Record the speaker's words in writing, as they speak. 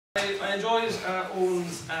I enjoyed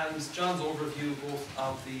Eoin's and John's overview both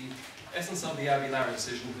of the essence of the Daly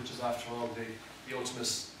decision, which is after all the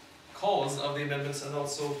ultimate cause of the amendments, and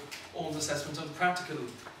also Eoin's assessment of the practical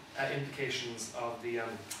implications of the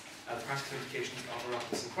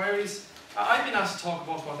Oireachtas inquiries. I've been asked to talk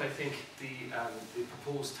about what I think the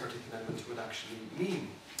proposed 13th Amendment would actually mean.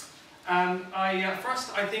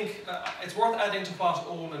 First, I think it's worth adding to what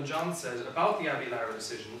Eoin and John said about the Daly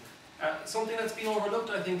decision. Something that's been overlooked,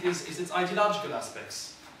 I think, is its ideological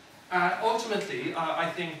aspects. Ultimately, I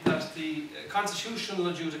think that the constitutional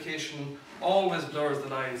adjudication always blurs the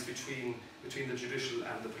lines between the judicial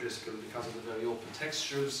and the political because of the very open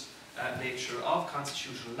textures nature of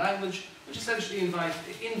constitutional language, which essentially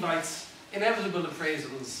invites inevitable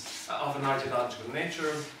appraisals of an ideological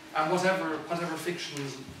nature, and whatever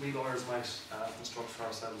fictions we lawyers might construct for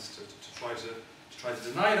ourselves to try to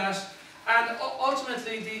deny that. And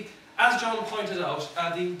ultimately, as John pointed out,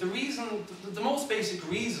 the most basic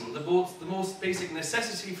reason, the most basic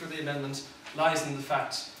necessity for the amendment lies in the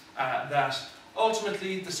fact that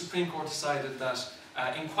ultimately the Supreme Court decided that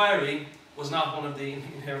inquiry was not one of the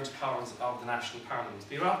inherent powers of the National Parliament.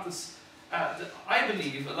 The Oireachtas, I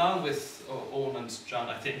believe, along with Eoin and John,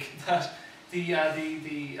 I think, that the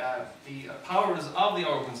powers of the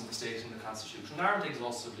organs of the state in the Constitution aren't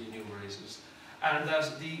exhaustively enumerated, and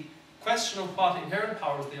that the question of what inherent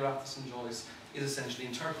powers the Oireachtas enjoys is essentially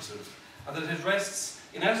interpretive, and that it rests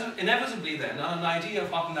inevitably then on an idea of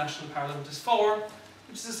what the National Parliament is for,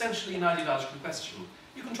 which is essentially an ideological question.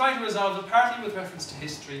 You can try to resolve it partly with reference to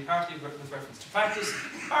history, partly with reference to practice,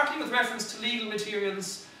 partly with reference to legal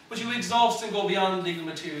materials, but you exhaust and go beyond legal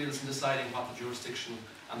materials in deciding what the jurisdiction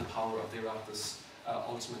and the power of the Oireachtas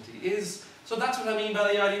ultimately is. So that's what I mean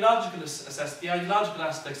by the ideological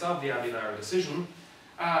aspects of the Daly decision.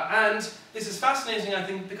 And this is fascinating, I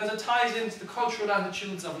think, because it ties into the cultural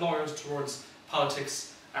attitudes of lawyers towards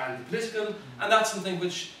politics and the political, and that's something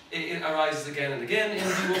which it arises again and again in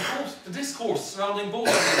view of both the discourse surrounding both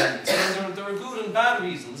of the amendments. There are good and bad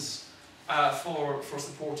reasons for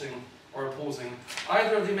supporting or opposing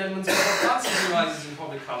either of the amendments, but what constantly arises in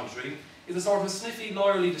public commentary is a sort of sniffy,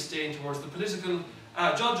 lawyerly disdain towards the political.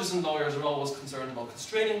 Judges and lawyers are always concerned about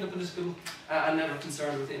constraining the political and never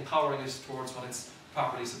concerned with empowering it towards what it's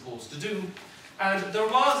properly supposed to do. And there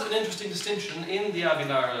was an interesting distinction in the Daly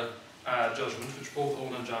judgment, which both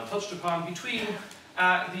Eoin and John touched upon, between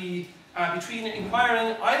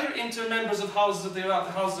inquiring either into members of the houses of the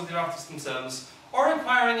Oireachtas themselves, or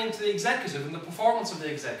inquiring into the executive and the performance of the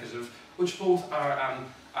executive, which both are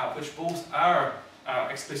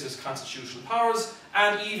explicit constitutional powers,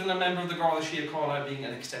 and even a member of the Garda Síochána being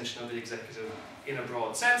an extension of the executive in a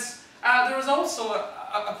broad sense. There is also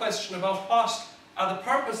a question about what the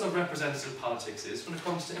purpose of representative politics is when it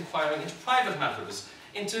comes to inquiring into private matters,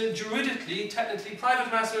 into juridically, technically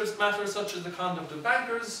private matters such as the conduct of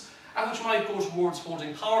bankers, which might go towards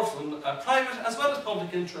holding powerful private as well as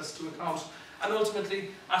public interests to account. And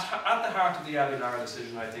ultimately, at the heart of the Daly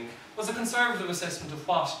decision, I think, was a conservative assessment of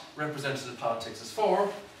what representative politics is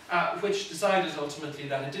for, which decided ultimately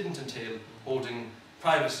that it didn't entail holding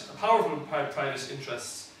powerful private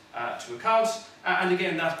interests to account. And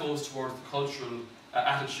again, that goes towards the cultural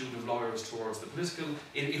attitude of lawyers towards the political.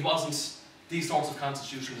 It wasn't, these sorts of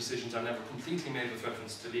constitutional decisions are never completely made with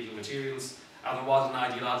reference to legal materials, and there was an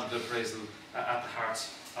ideological appraisal at the heart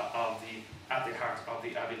of the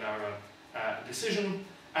Daly decision.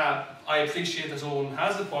 I appreciate that Eoin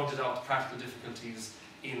has pointed out the practical difficulties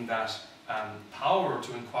in that power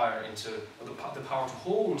to inquire into, or the power to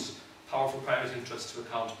hold powerful private interests to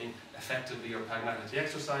account being effectively or pragmatically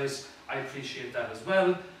exercised. I appreciate that as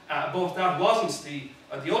well. But that wasn't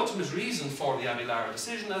the ultimate reason for the Daly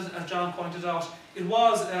decision, as John pointed out. It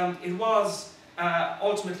was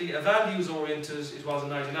ultimately a values-oriented, it was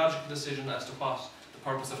an ideological decision as to what the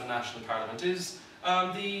purpose of a national parliament is.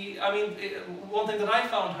 One thing that I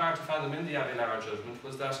found hard to fathom in the Daly judgment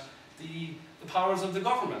was that the powers of the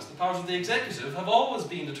government, the powers of the executive, have always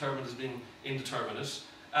been determined as being indeterminate.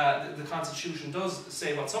 The Constitution does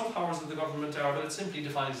say what some powers of the government are, but it simply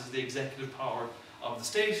defines as the executive power of the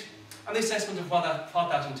state. And the assessment of what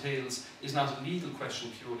that entails is not a legal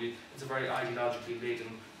question purely, it's a very ideologically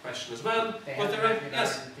laden question as well. But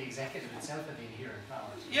the executive itself had the inherent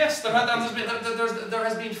powers. Yes, there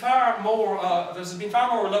has been far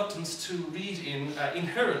more reluctance to read in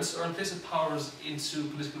inherent or implicit powers into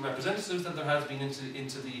political representatives than there has been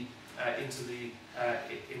into the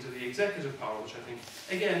executive power, which I think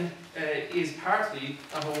again is partly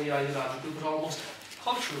not only ideological but almost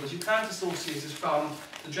cultural, that you can't associate it from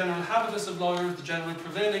the general habitus of lawyers, the general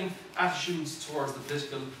prevailing attitudes towards the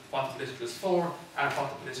political, what the political is for, and what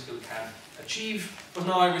the political can achieve. But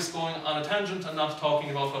now I risk going on a tangent and not talking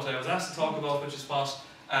about what I was asked to talk about, which is what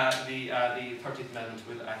the 13th Amendment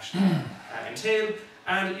will actually entail.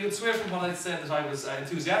 And you'd swear from what I said that I was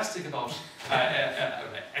enthusiastic about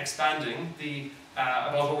expanding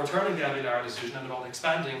about overturning the Aguilar decision and about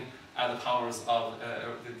expanding the powers of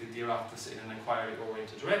the Oireachtas in an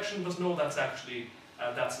inquiry-oriented direction. But no, that's actually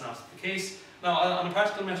that's not the case. Now, on a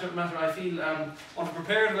practical matter, I feel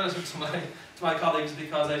underprepared relative to my colleagues,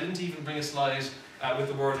 because I didn't even bring a slide with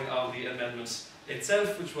the wording of the amendment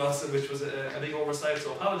itself, which was a big oversight.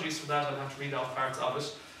 So apologies for that. I'll have to read out parts of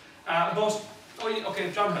it. But oh, yeah,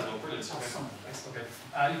 okay, John has one. Brilliant. Okay, thanks. Okay,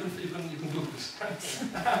 you can Google it. Thanks.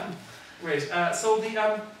 Great. So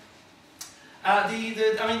the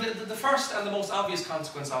first and the most obvious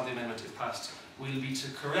consequence of the amendment, if passed, will be to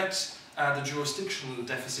correct the jurisdictional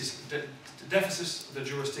the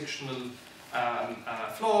jurisdictional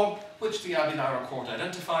flaw which the Aguilar Court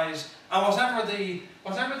identifies, and whatever the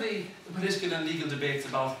political and legal debates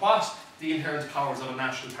about what the inherent powers of a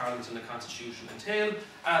national parliament and a constitution entail,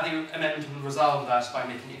 the amendment will resolve that by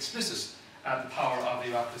making explicit the power of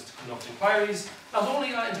the Oireachtas to conduct inquiries, not only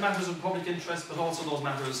into matters of public interest, but also those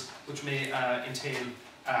matters which may entail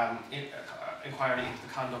inquiry into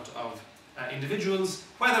the conduct of individuals,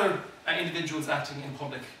 whether individuals acting in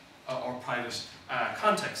public or private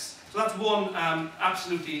contexts. So that's one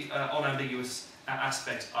absolutely unambiguous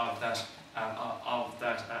aspect of that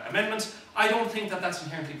amendment. I don't think that that's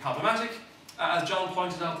inherently problematic. As John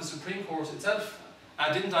pointed out, the Supreme Court itself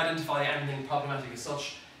didn't identify anything problematic as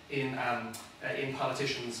such in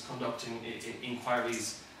politicians conducting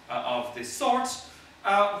inquiries of this sort.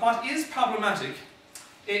 What is problematic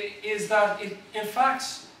is that it, in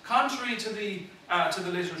fact, contrary to the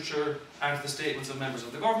literature and to the statements of members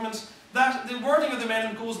of the government, that the wording of the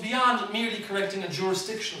amendment goes beyond merely correcting a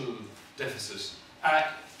jurisdictional deficit.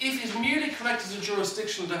 If it merely corrected a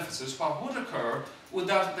jurisdictional deficit, what would occur would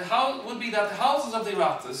be that the houses of the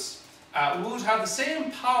Oireachtas would have the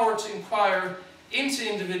same power to inquire into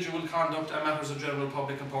individual conduct and matters of general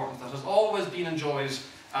public importance that has always been enjoyed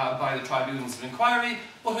by the tribunals of inquiry,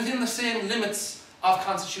 but within the same limits of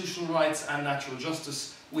constitutional rights and natural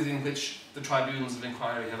justice within which the tribunals of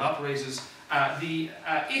inquiry have operated.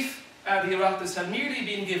 If the Oireachtas had merely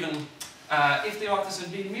been given,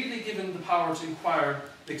 the power to inquire,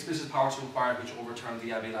 the explicit power to inquire which overturned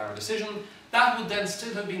the Aguilar decision, that would then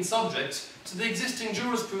still have been subject to the existing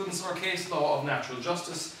jurisprudence or case law of natural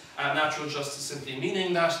justice. Natural justice simply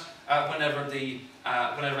meaning that whenever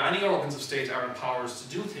any organs of state are empowered to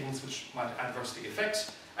do things which might adversely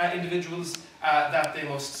affect individuals, that they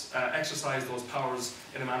must exercise those powers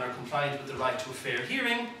in a manner compliant with the right to a fair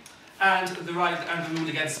hearing and the rule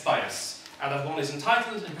against bias. And that one is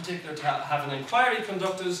entitled, in particular, to have an inquiry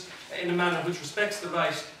conducted in a manner which respects the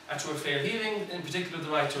right to a fair hearing, in particular the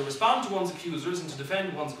right to respond to one's accusers and to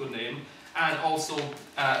defend one's good name, and also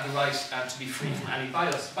the right to be free from any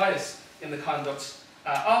bias in the conduct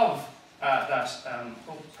of that.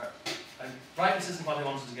 Brightness isn't what I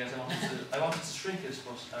wanted to get. I wanted to shrink it,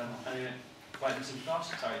 but anyway, brightness is not.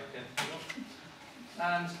 Sorry.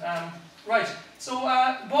 And right. So,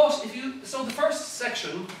 so the first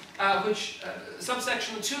section,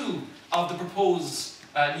 subsection 2 of the proposed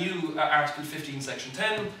new Article 15, Section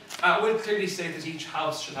 10, will clearly state that each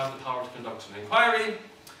house should have the power to conduct an inquiry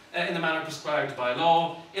in the manner prescribed by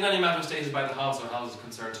law, in any matter stated by the house or houses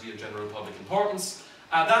concerned to be of general public importance.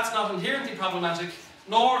 That's not inherently problematic,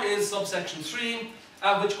 nor is subsection 3,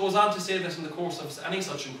 which goes on to say that in the course of any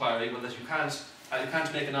such inquiry, well, that you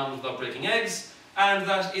can't make an omelette without breaking eggs, and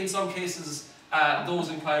that in some cases those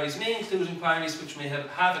inquiries may include inquiries which may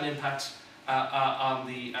have an impact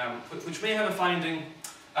which may have a finding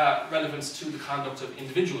relevance to the conduct of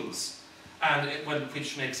individuals. And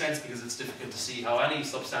which makes sense because it's difficult to see how any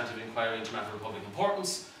substantive inquiry into a matter of public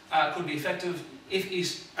importance could be effective if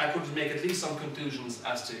it could make at least some conclusions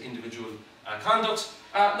as to individual conduct.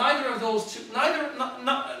 Neither of those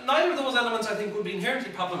elements, I think, would be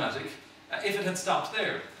inherently problematic if it had stopped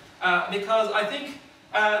there, because I think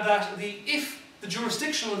that if the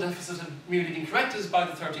jurisdictional deficit had merely been corrected by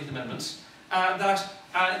the 13th Amendment,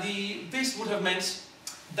 this would have meant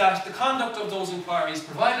that the conduct of those inquiries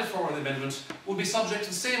provided for in the amendment would be subject to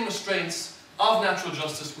the same restraints of natural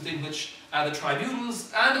justice within which the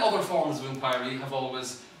tribunals and other forms of inquiry have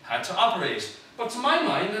always had to operate. But to my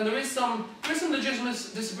mind, and there is some legitimate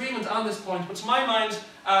disagreement on this point, but to my mind,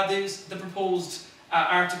 the proposed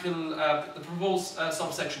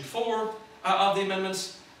subsection 4 of the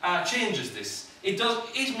amendment changes this.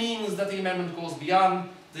 It means that the amendment goes beyond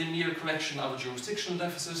the mere correction of a jurisdictional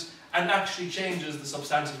deficit and actually changes the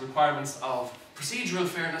substantive requirements of procedural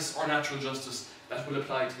fairness or natural justice that will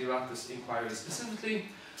apply to the Oireachtas inquiry specifically.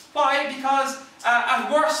 Why? Because at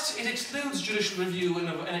worst it excludes judicial review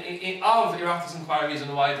of Oireachtas inquiries in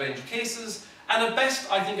a wide range of cases, and at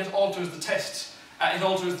best I think it alters the test. It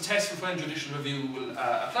alters the test for when judicial review will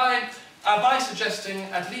apply by suggesting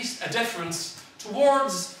at least a deference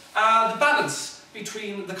towards the balance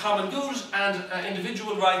between the common good and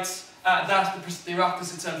individual rights that the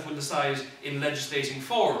Oireachtas itself will decide in legislating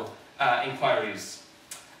for inquiries.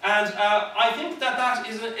 And I think that that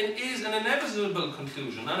is an inevitable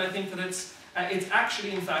conclusion, and I think that it's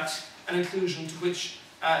actually, in fact, an inclusion to which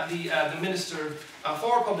the Minister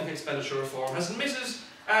for Public Expenditure Reform has admitted.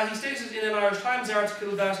 He stated in an Irish Times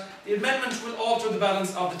article that the amendment will alter the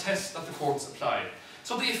balance of the tests that the courts apply.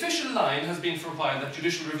 So the official line has been for a while that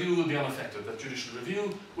judicial review will be unaffected, that judicial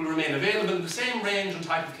review will remain available in the same range and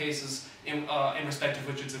type of cases in respect of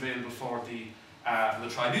which it's available for the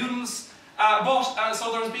tribunals.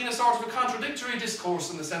 So there has been a sort of a contradictory discourse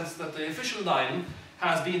in the sense that the official line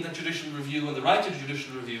has been that judicial review and the right to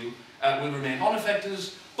judicial review will remain unaffected,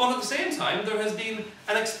 but at the same time there has been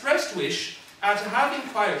an expressed wish to have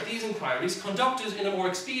these inquiries conducted in a more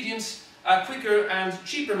expedient, quicker and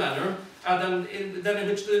cheaper manner than in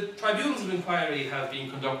which the tribunals of inquiry have been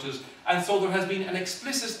conducted, and so there has been an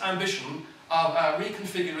explicit ambition of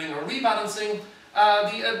reconfiguring or rebalancing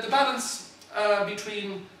the balance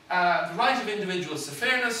between the right of individuals to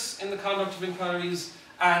fairness in the conduct of inquiries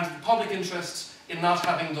and the public interest in not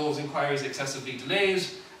having those inquiries excessively delayed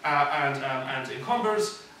and encumbered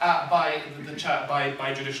by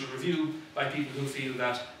judicial review, by people who feel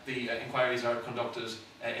that the inquiries are conducted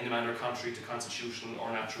in a manner contrary to constitution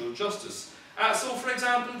or natural justice. So, for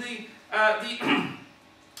example, the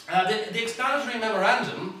explanatory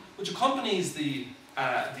memorandum which accompanies the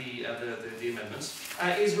amendment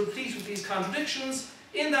is replete with these contradictions,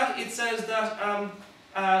 in that it says that,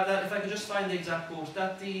 that if I could just find the exact quote,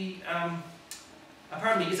 that it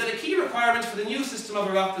said a key requirement for the new system of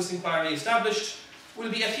Oireachtas inquiry established will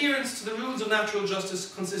be adherence to the rules of natural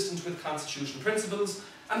justice consistent with constitutional principles,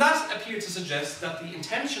 and that appeared to suggest that the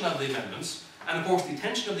intention of the amendment, and of course the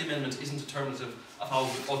intention of the amendment isn't determinative of how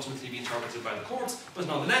it will ultimately be interpreted by the courts, but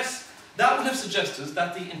nonetheless, that would have suggested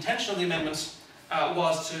that the intention of the amendment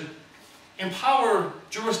was to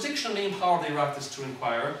jurisdictionally empower the Oireachtas to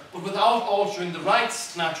inquire, but without altering the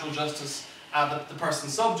rights to natural justice that the person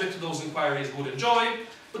subject to those inquiries would enjoy.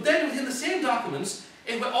 But then within the same document,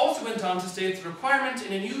 it also went on to state the requirement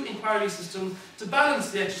in a new inquiry system to balance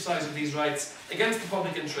the exercise of these rights against the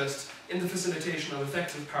public interest in the facilitation of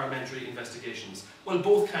effective parliamentary investigations. Well,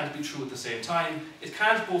 both can't be true at the same time. It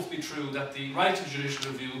can't both be true that the right to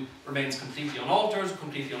judicial review remains completely unaltered,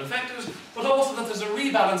 completely unaffected, but also that there's a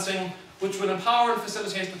rebalancing which will empower and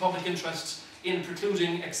facilitate the public interest in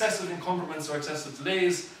precluding excessive encumberments or excessive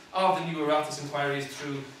delays of the new Oireachtas inquiries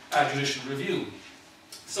through judicial review.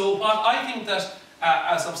 So what I think that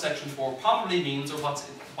subsection 4 probably means, or what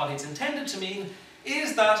it's intended to mean,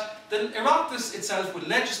 is that the Oireachtas itself will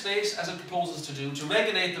legislate, as it proposes to do, to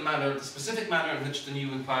regulate the specific manner in which the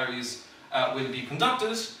new inquiries will be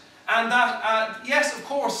conducted, and that, yes, of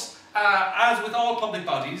course, as with all public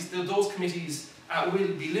bodies, those committees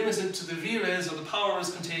will be limited to the vires or the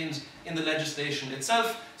powers contained in the legislation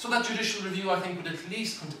itself, so that judicial review, I think, would at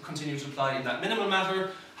least continue to apply in that minimal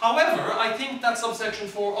matter. However, I think that subsection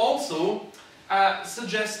 4 also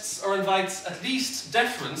suggests or invites at least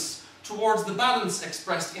deference towards the balance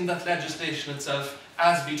expressed in that legislation itself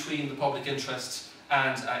as between the public interest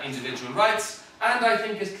and individual rights, and I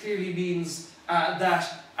think it clearly means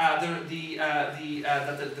that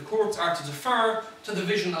the courts are to defer to the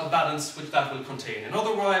vision of balance which that will contain. In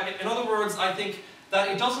other words, I think that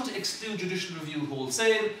it doesn't exclude judicial review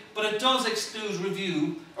wholesale, but it does exclude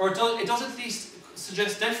review, or it does at least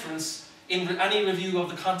suggest deference in any review of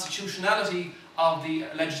the constitutionality of the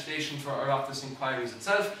legislation for Oireachtas inquiries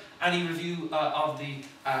itself, any review of the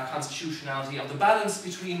constitutionality of the balance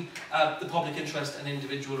between the public interest and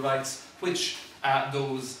individual rights, which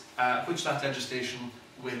that legislation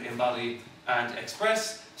will embody and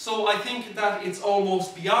express. So I think that it's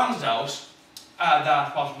almost beyond doubt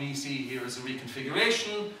that what we see here is a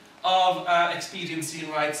reconfiguration of expediency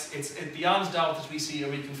and rights. It's beyond doubt that we see a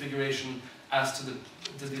reconfiguration as to the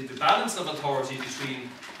balance of authority between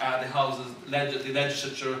the houses, the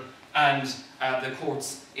legislature, and the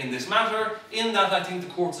courts in this matter, in that I think the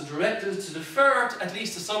courts are directed to defer, at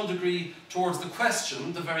least to some degree, towards the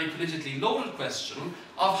question, the very politically loaded question,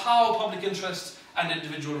 of how public interest and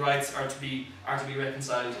individual rights are to be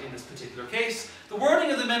reconciled in this particular case. The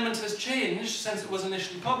wording of the amendment has changed since it was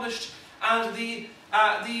initially published, and in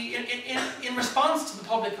response to the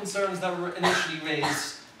public concerns that were initially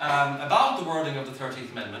raised about the wording of the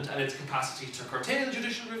 13th Amendment and its capacity to curtail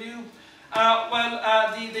judicial review,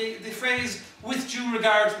 the phrase "with due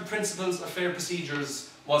regard to the principles of fair procedures"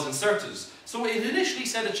 was inserted. So it initially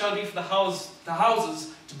said it shall be for the Houses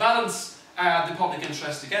to balance the public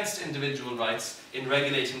interest against individual rights in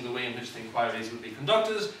regulating the way in which the inquiries would be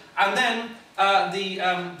conducted, and then the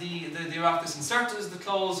Oireachtas inserted the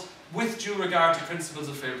clause "with due regard to principles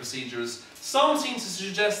of fair procedures." Some seem to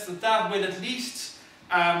suggest that that will at least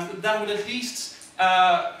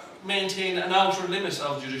maintain an outer limit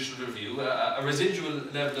of judicial review, a residual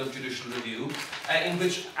level of judicial review, in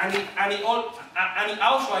which any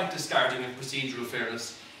outright discarding of procedural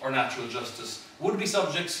fairness or natural justice would be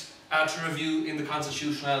subject to review in the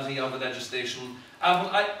constitutionality of the legislation.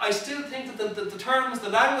 But I still think that the terms, the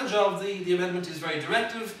language of the amendment is very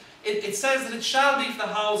directive. It says that it shall be for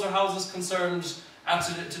the House or Houses concerned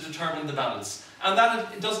to determine the balance. And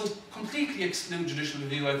that it doesn't completely exclude judicial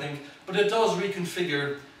review, I think, but it does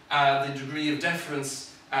reconfigure the degree of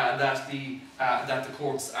deference that the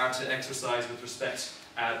courts are to exercise with respect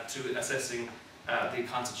to assessing the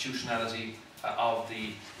constitutionality of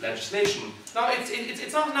the legislation. Now,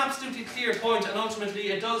 it's not an absolutely clear point, and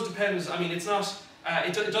ultimately it does depend. I mean, it's not.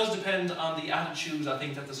 It does depend on the attitude, I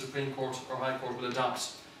think, that the Supreme Court or High Court will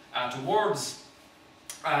adopt towards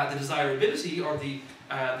the desirability or the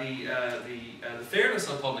fairness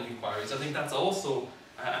of public inquiries. I think that's also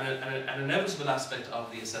an inevitable aspect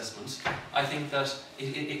of the assessment. I think that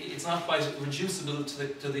it's not quite reducible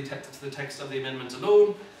to the text of the amendment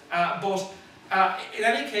alone, but in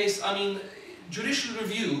any case, I mean, judicial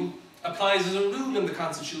review applies as a rule in the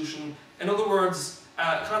Constitution. In other words,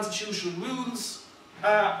 constitutional rules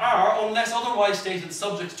are, unless otherwise stated,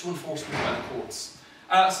 subject to enforcement by the courts.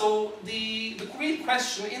 So the real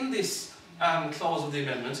question in this clause of the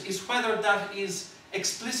amendment is whether it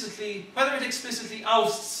explicitly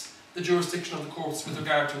ousts the jurisdiction of the courts with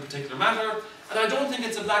regard to a particular matter. And I don't think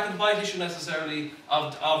it's a black and white issue necessarily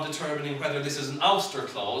of determining whether this is an ouster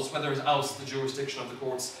clause, whether it ousts the jurisdiction of the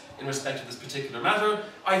courts in respect to this particular matter.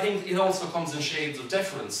 I think it also comes in shades of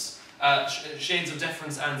deference. And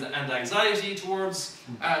anxiety towards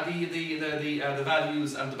the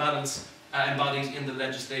values and the balance embodied in the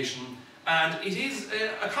legislation. And it is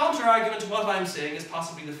a counter-argument to what I'm saying is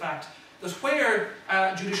possibly the fact that where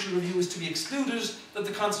judicial review is to be excluded, that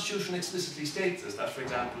the Constitution explicitly states this. That, for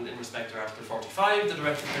example, in respect to Article 45, the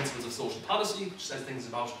Directive Principles of Social Policy, which says things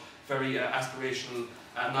about very aspirational,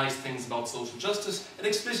 nice things about social justice, it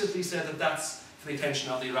explicitly said that that's for the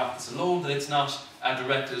attention of the Oireachtas alone, that it's not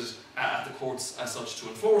directed at the courts as such to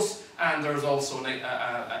enforce, and there is also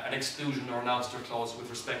an exclusion or an ouster clause with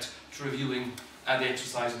respect to reviewing the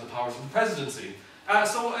exercise of the powers of the presidency.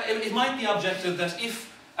 So it might be objective that if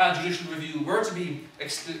judicial review were to be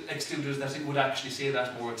excluded, that it would actually say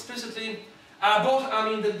that more explicitly. But I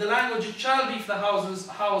mean, the language, it shall be for the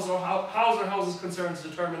House or Houses concerned to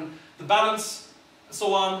determine the balance,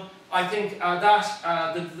 so on. I think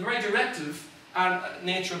that the very directive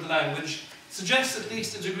nature of the language suggests at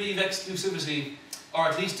least a degree of exclusivity, or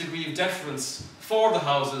at least a degree of deference for the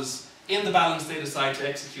Houses in the balance they decide to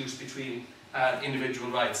execute between individual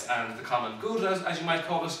rights and the common good, as you might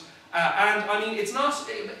call it. And I mean, it's not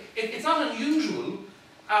unusual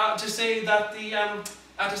to say that the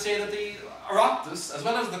Oireachtas, as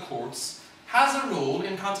well as the courts, has a role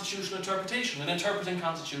in constitutional interpretation, in interpreting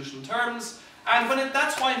constitutional terms. And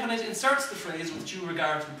that's why when it inserts the phrase "with due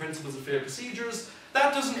regard to the principles of fair procedures,"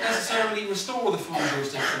 that doesn't necessarily restore the full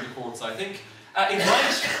jurisdiction of the courts, I think. It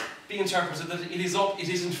might be interpreted that it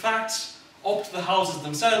is in fact up to the Houses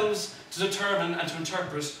themselves to determine and to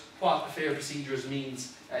interpret what fair procedures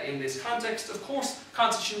means in this context. Of course,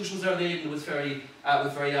 constitutions are laden with very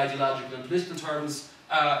ideological and political terms,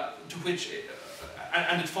 to which,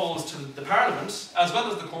 and it falls to the Parliament, as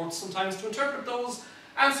well as the courts sometimes, to interpret those.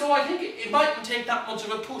 And so I think it mightn't take that much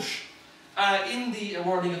of a push in the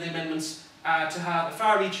wording of the amendments to have a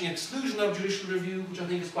far-reaching exclusion of judicial review, which I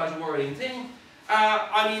think is quite a worrying thing.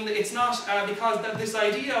 I mean, it's not because this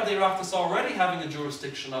idea of the Oireachtas already having a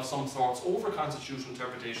jurisdiction of some sorts over constitutional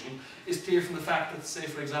interpretation is clear from the fact that, say,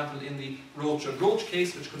 for example, in the Roach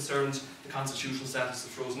case, which concerned the constitutional status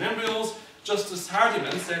of frozen embryos, Justice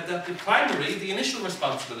Hardiman said that the initial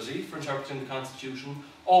responsibility for interpreting the Constitution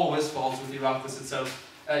always falls with the Oireachtas itself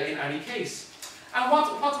in any case. And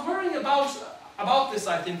what's worrying about this,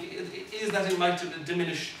 I think, is that it might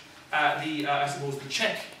diminish I suppose, the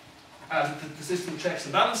check, the system of checks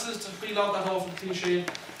and balances, to reel out that awful cliche,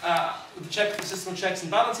 the system of checks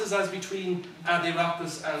and balances as between the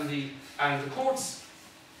Oireachtas and the courts,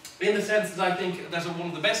 in the sense that I think that one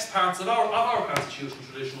of the best parts of our constitutional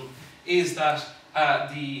tradition is that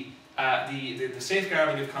the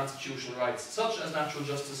safeguarding of constitutional rights, such as natural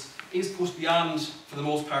justice, is put beyond, for the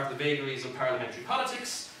most part, the vagaries of parliamentary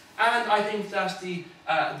politics. And I think that the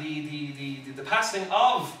passing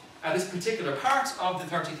of this particular part of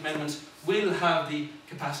the 13th Amendment will have the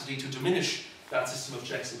capacity to diminish that system of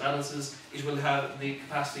checks and balances. It will have the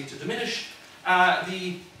capacity to diminish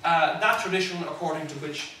that tradition according to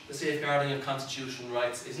which the safeguarding of constitutional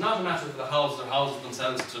rights is not a matter for the houses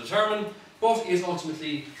themselves to determine, but is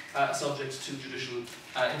ultimately subject to judicial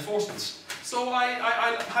enforcement. So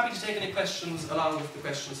I'm happy to take any questions along with the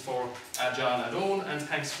questions for John and Eoin, and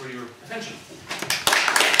thanks for your attention.